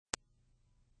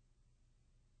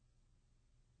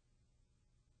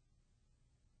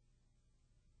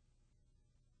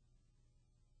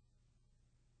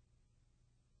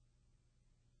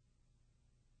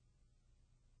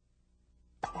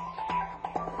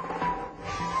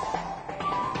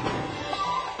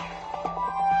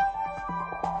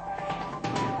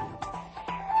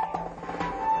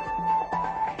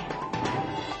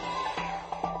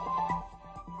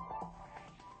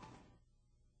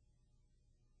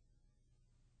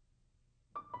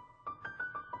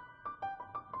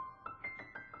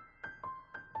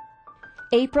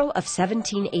April of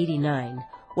 1789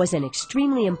 was an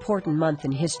extremely important month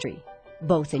in history,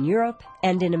 both in Europe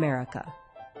and in America,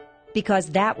 because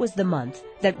that was the month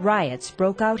that riots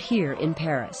broke out here in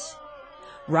Paris.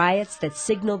 Riots that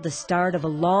signaled the start of a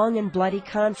long and bloody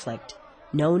conflict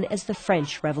known as the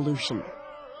French Revolution.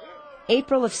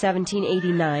 April of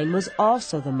 1789 was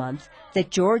also the month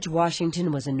that George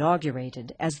Washington was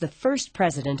inaugurated as the first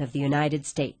president of the United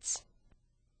States.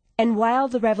 And while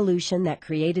the revolution that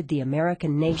created the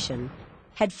American nation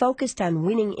had focused on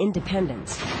winning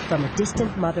independence from a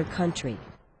distant mother country,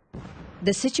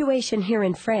 the situation here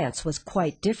in France was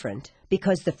quite different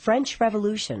because the French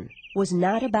Revolution was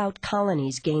not about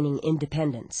colonies gaining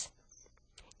independence.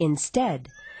 Instead,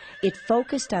 it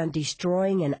focused on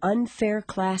destroying an unfair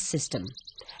class system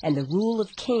and the rule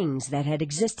of kings that had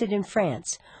existed in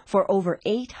France for over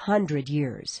 800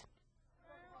 years.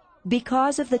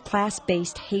 Because of the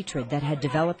class-based hatred that had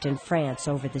developed in France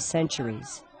over the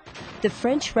centuries, the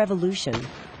French Revolution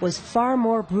was far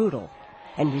more brutal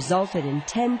and resulted in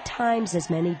 10 times as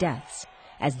many deaths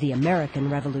as the American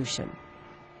Revolution.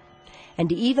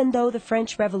 And even though the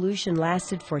French Revolution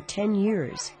lasted for 10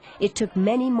 years, it took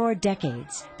many more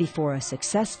decades before a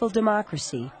successful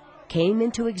democracy came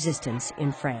into existence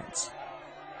in France.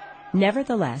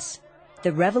 Nevertheless,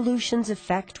 the revolution's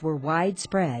effects were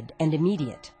widespread and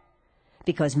immediate,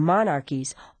 because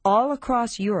monarchies all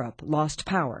across Europe lost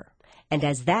power, and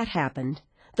as that happened,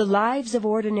 the lives of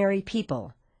ordinary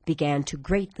people began to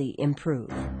greatly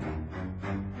improve.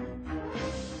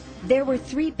 There were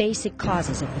 3 basic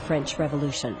causes of the French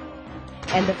Revolution,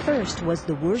 and the first was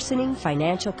the worsening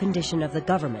financial condition of the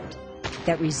government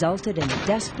that resulted in a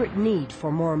desperate need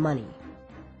for more money.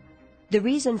 The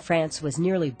reason France was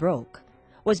nearly broke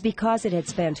was because it had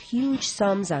spent huge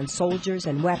sums on soldiers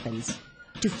and weapons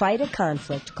to fight a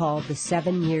conflict called the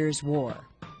 7 Years' War.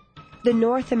 The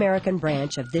North American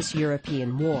branch of this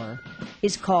European war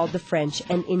is called the French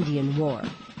and Indian War,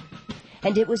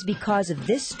 and it was because of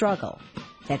this struggle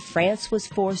that France was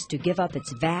forced to give up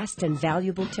its vast and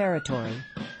valuable territory,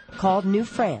 called New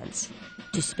France,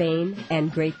 to Spain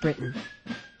and Great Britain.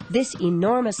 This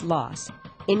enormous loss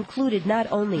included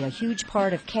not only a huge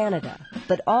part of Canada,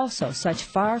 but also such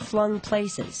far-flung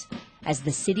places as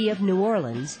the city of New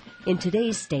Orleans in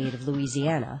today's state of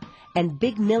Louisiana, and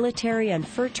big military and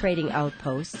fur trading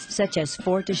outposts such as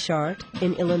Fort de Chartres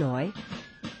in Illinois,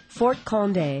 Fort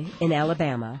Condé in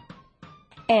Alabama,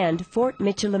 and Fort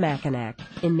Michilimackinac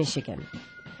in Michigan.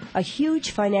 A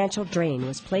huge financial drain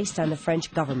was placed on the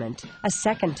French government a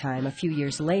second time a few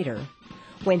years later,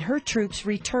 when her troops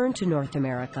returned to North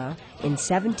America in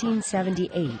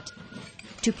 1778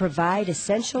 to provide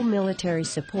essential military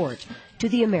support to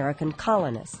the American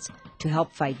colonists to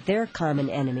help fight their common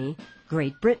enemy,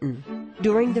 Great Britain,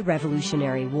 during the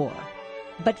Revolutionary War.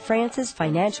 But France's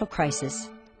financial crisis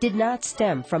did not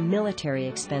stem from military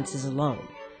expenses alone,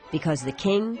 because the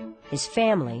king, his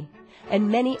family, and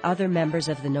many other members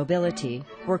of the nobility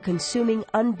were consuming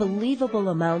unbelievable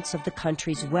amounts of the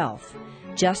country's wealth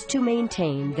just to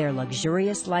maintain their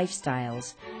luxurious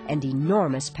lifestyles and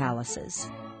enormous palaces.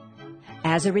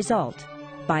 As a result,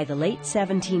 by the late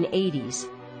 1780s,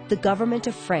 the government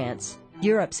of France,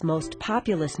 Europe's most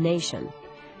populous nation,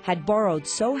 had borrowed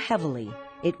so heavily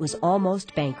it was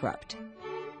almost bankrupt.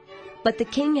 But the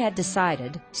king had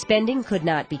decided spending could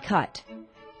not be cut,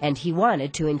 and he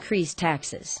wanted to increase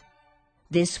taxes.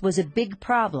 This was a big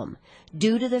problem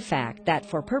due to the fact that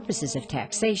for purposes of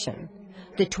taxation,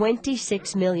 the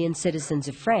 26 million citizens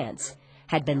of France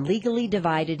had been legally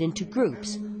divided into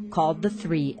groups called the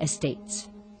 3 estates.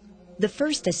 The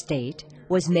first estate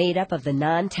was made up of the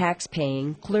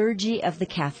non-tax-paying clergy of the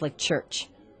Catholic Church,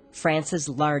 France's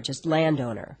largest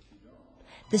landowner.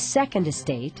 The second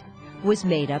estate was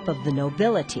made up of the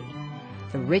nobility,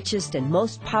 the richest and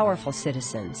most powerful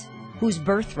citizens, whose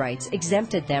birthrights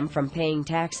exempted them from paying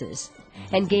taxes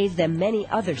and gave them many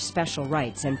other special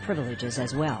rights and privileges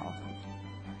as well.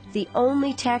 The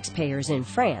only taxpayers in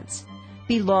France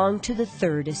belonged to the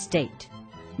third estate,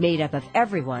 made up of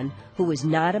everyone who was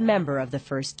not a member of the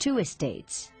first 2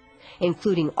 estates,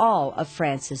 including all of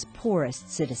France's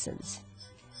poorest citizens.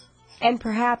 And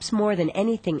perhaps more than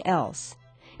anything else,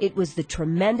 it was the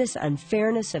tremendous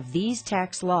unfairness of these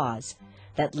tax laws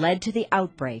that led to the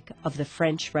outbreak of the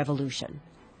French Revolution.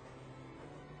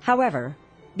 However,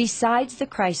 besides the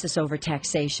crisis over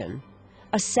taxation,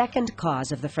 a second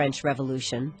cause of the French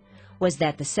Revolution was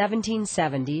that the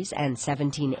 1770s and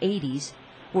 1780s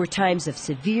were times of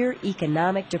severe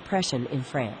economic depression in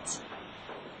France,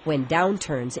 when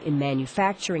downturns in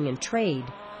manufacturing and trade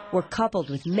were coupled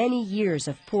with many years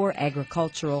of poor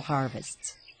agricultural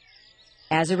harvests.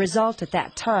 As a result, at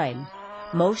that time,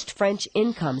 most French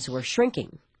incomes were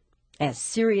shrinking, as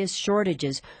serious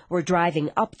shortages were driving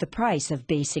up the price of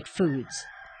basic foods.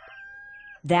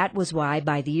 That was why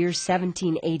by the year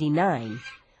 1789,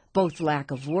 both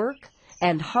lack of work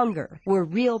and hunger were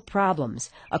real problems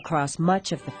across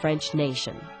much of the French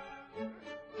nation.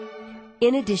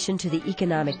 In addition to the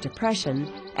economic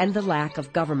depression and the lack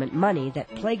of government money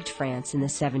that plagued France in the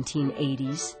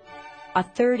 1780s, a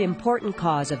third important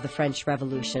cause of the French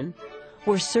Revolution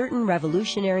were certain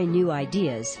revolutionary new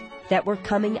ideas that were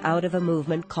coming out of a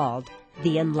movement called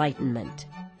the Enlightenment.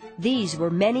 These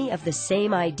were many of the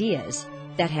same ideas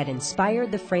that had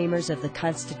inspired the framers of the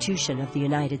Constitution of the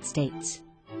United States.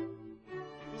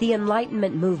 The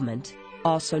Enlightenment movement,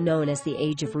 also known as the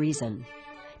Age of Reason,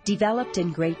 developed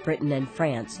in Great Britain and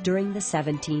France during the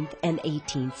 17th and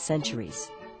 18th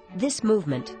centuries. This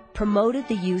movement promoted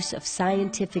the use of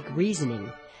scientific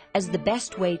reasoning as the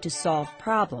best way to solve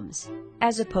problems,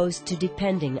 as opposed to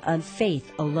depending on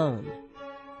faith alone.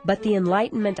 But the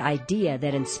Enlightenment idea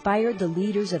that inspired the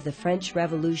leaders of the French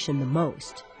Revolution the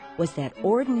most was that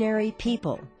ordinary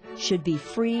people should be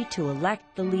free to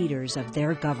elect the leaders of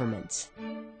their governments.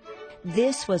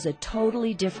 This was a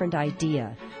totally different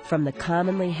idea from the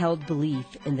commonly held belief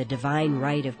in the divine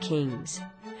right of kings,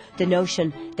 the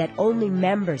notion that only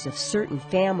members of certain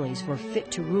families were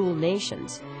fit to rule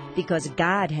nations because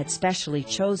God had specially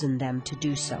chosen them to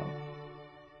do so.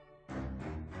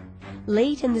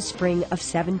 Late in the spring of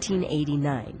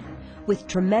 1789, with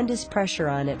tremendous pressure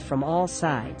on it from all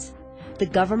sides, the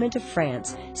government of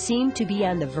France seemed to be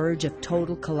on the verge of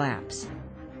total collapse.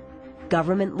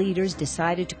 Government leaders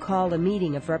decided to call a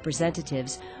meeting of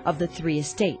representatives of the three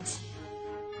estates,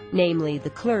 namely the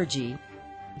clergy,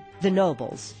 the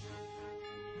nobles,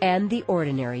 and the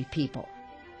ordinary people.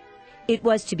 It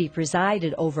was to be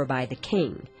presided over by the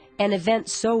king, an event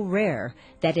so rare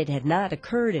that it had not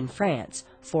occurred in France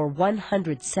for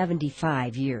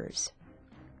 175 years.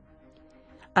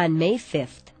 On May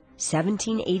 5th,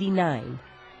 1789,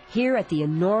 here at the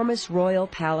enormous royal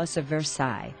palace of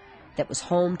Versailles, that was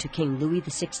home to King Louis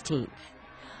XVI,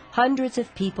 hundreds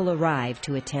of people arrived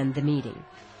to attend the meeting.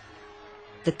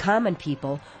 The common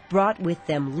people brought with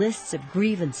them lists of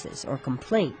grievances or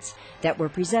complaints that were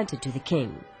presented to the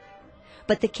king.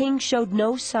 But the king showed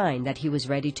no sign that he was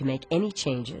ready to make any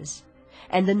changes,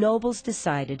 and the nobles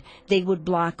decided they would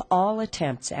block all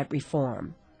attempts at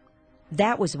reform.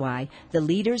 That was why the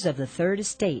leaders of the Third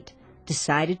Estate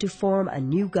decided to form a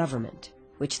new government,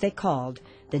 which they called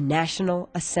the National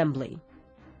Assembly.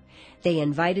 They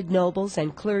invited nobles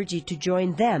and clergy to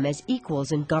join them as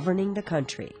equals in governing the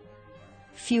country.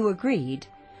 Few agreed,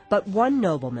 but one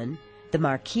nobleman, the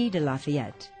Marquis de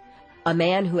Lafayette, a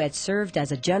man who had served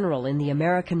as a general in the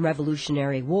American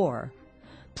Revolutionary War,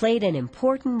 played an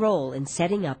important role in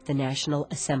setting up the National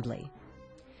Assembly.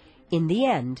 In the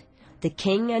end, the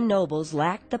king and nobles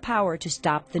lacked the power to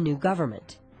stop the new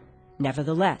government.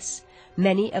 Nevertheless,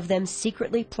 many of them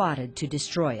secretly plotted to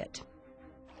destroy it.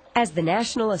 As the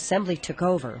National Assembly took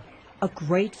over, a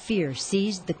great fear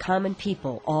seized the common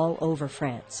people all over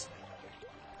France.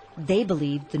 They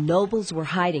believed the nobles were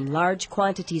hiding large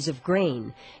quantities of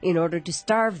grain in order to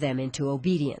starve them into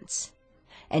obedience.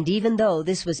 And even though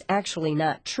this was actually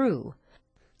not true,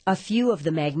 a few of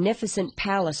the magnificent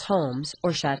palace homes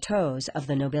or chateaux of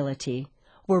the nobility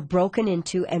were broken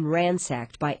into and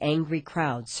ransacked by angry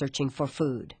crowds searching for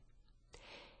food.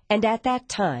 And at that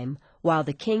time, while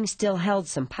the king still held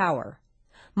some power,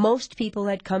 most people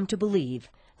had come to believe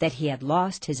that he had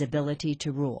lost his ability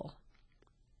to rule.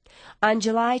 On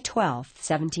July 12,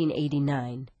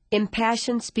 1789,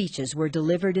 impassioned speeches were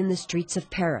delivered in the streets of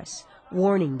Paris,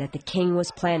 warning that the king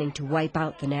was planning to wipe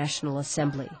out the National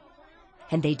Assembly,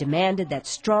 and they demanded that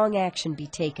strong action be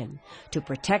taken to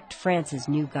protect France's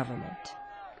new government.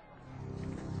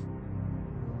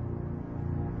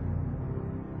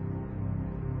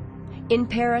 In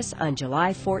Paris on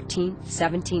July 14,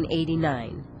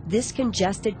 1789, this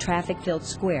congested traffic-filled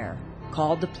square,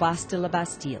 called the Place de la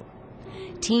Bastille,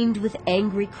 teemed with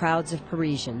angry crowds of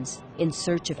Parisians in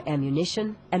search of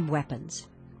ammunition and weapons.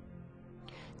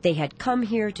 They had come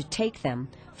here to take them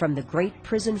from the great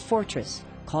prison fortress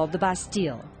called the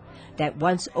Bastille that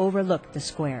once overlooked the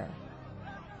square.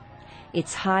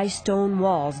 Its high stone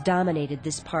walls dominated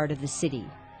this part of the city,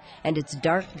 and its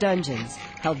dark dungeons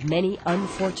held many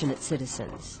unfortunate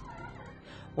citizens.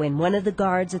 When one of the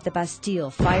guards at the Bastille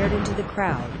fired into the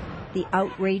crowd, the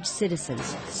outraged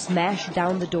citizens smashed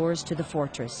down the doors to the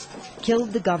fortress,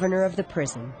 killed the governor of the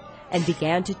prison, and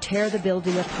began to tear the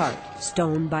building apart,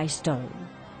 stone by stone.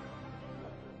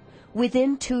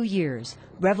 Within 2 years,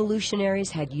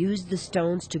 revolutionaries had used the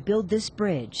stones to build this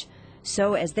bridge,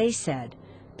 so, as they said,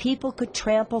 people could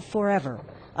trample forever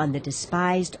on the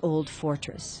despised old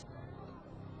fortress.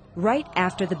 Right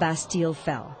after the Bastille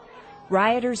fell,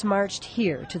 rioters marched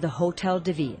here to the Hôtel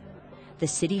de Ville, the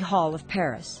city hall of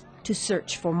Paris, to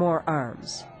search for more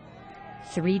arms.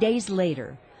 3 days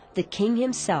later, the king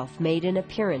himself made an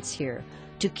appearance here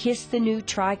to kiss the new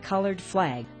tricolored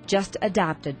flag just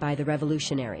adopted by the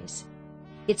revolutionaries.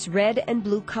 Its red and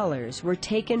blue colors were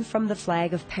taken from the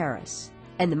flag of Paris,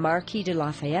 and the Marquis de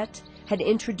Lafayette had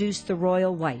introduced the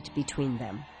royal white between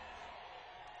them.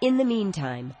 In the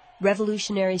meantime,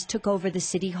 revolutionaries took over the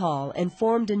city hall and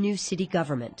formed a new city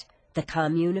government, the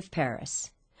Commune of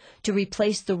Paris, to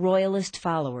replace the royalist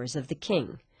followers of the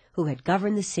king, who had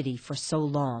governed the city for so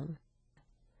long.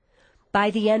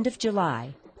 By the end of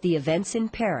July, the events in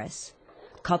Paris,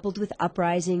 coupled with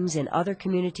uprisings in other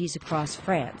communities across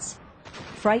France,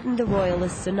 frightened the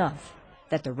royalists enough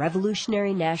that the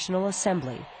Revolutionary National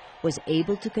Assembly was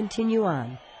able to continue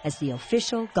on as the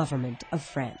official government of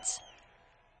France.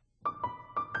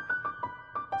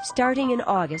 Starting in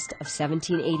August of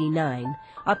 1789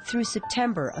 up through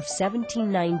September of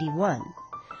 1791,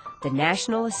 the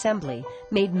National Assembly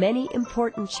made many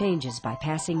important changes by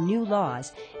passing new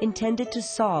laws intended to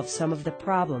solve some of the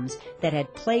problems that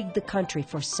had plagued the country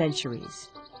for centuries.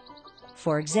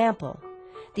 For example,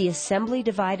 the Assembly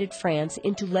divided France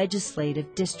into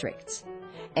legislative districts,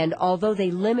 and although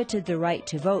they limited the right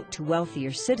to vote to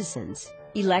wealthier citizens,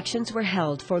 elections were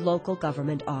held for local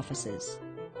government offices.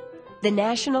 The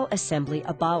National Assembly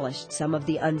abolished some of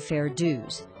the unfair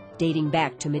dues, dating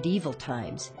back to medieval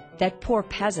times, that poor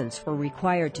peasants were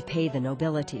required to pay the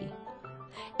nobility.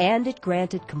 And it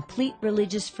granted complete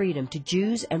religious freedom to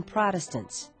Jews and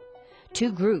Protestants,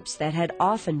 two groups that had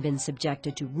often been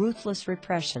subjected to ruthless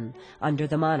repression under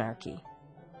the monarchy.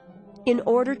 In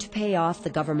order to pay off the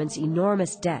government's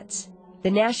enormous debts, the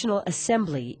National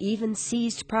Assembly even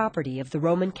seized property of the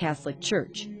Roman Catholic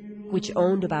Church, which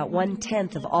owned about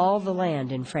 1/10 of all the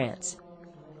land in France.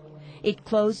 It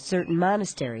closed certain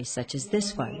monasteries, such as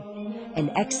this one, and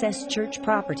excess church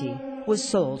property was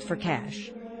sold for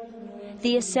cash.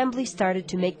 The Assembly started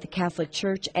to make the Catholic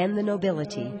Church and the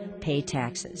nobility pay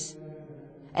taxes,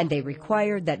 and they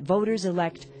required that voters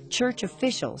elect church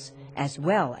officials as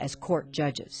well as court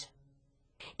judges.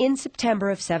 In September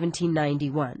of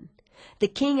 1791, the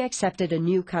king accepted a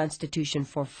new constitution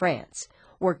for France,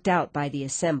 worked out by the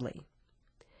Assembly.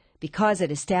 Because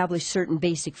it established certain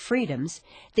basic freedoms,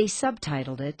 they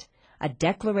subtitled it A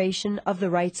Declaration of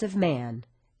the Rights of Man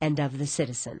and of the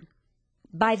Citizen.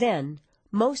 By then,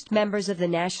 most members of the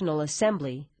National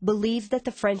Assembly believed that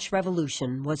the French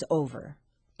Revolution was over,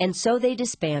 and so they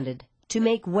disbanded to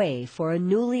make way for a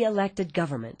newly elected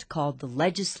government called the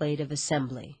Legislative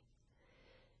Assembly.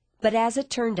 But as it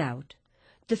turned out,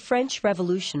 the French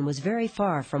Revolution was very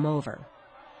far from over,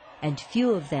 and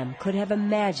few of them could have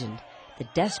imagined the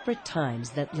desperate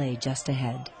times that lay just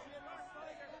ahead.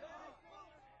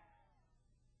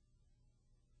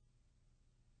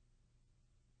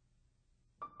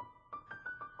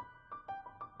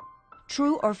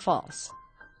 True or false?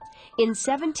 In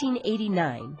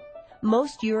 1789,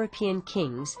 most European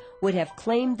kings would have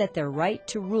claimed that their right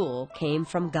to rule came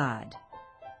from God.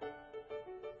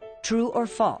 True or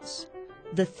false?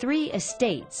 The three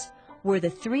estates were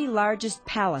the three largest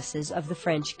palaces of the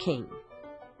French king.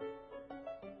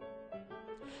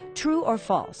 True or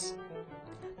false?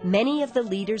 Many of the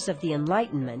leaders of the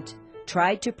Enlightenment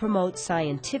tried to promote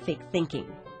scientific thinking.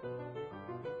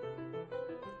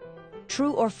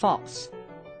 True or false?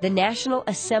 The National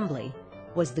Assembly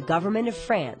was the government of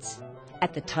France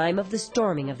at the time of the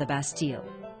storming of the Bastille.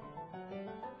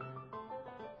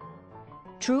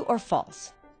 True or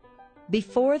false?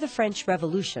 Before the French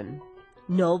Revolution,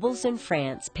 nobles in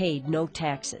France paid no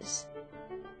taxes.